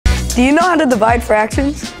Do you know how to divide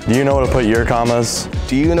fractions? Do you know how to put your commas?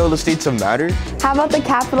 Do you know the states of matter? How about the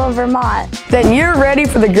capital of Vermont? Then you're ready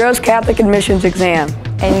for the Gross Catholic Admissions exam.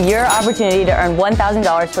 And your opportunity to earn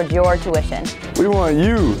 $1,000 towards your tuition. We want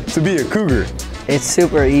you to be a cougar. It's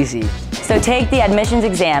super easy. So take the admissions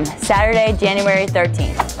exam, Saturday, January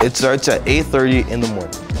 13th. It starts at 8:30 in the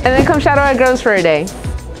morning. And then come shadow at Groves for a day.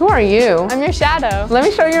 Who are you? I'm your shadow. Let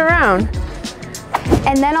me show you around.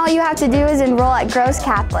 And then all you have to do is enroll at Gross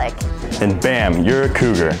Catholic. And bam, you're a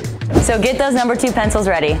cougar. So get those number 2 pencils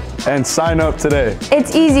ready. And sign up today.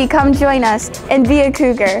 It's easy, come join us and be a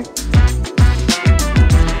cougar.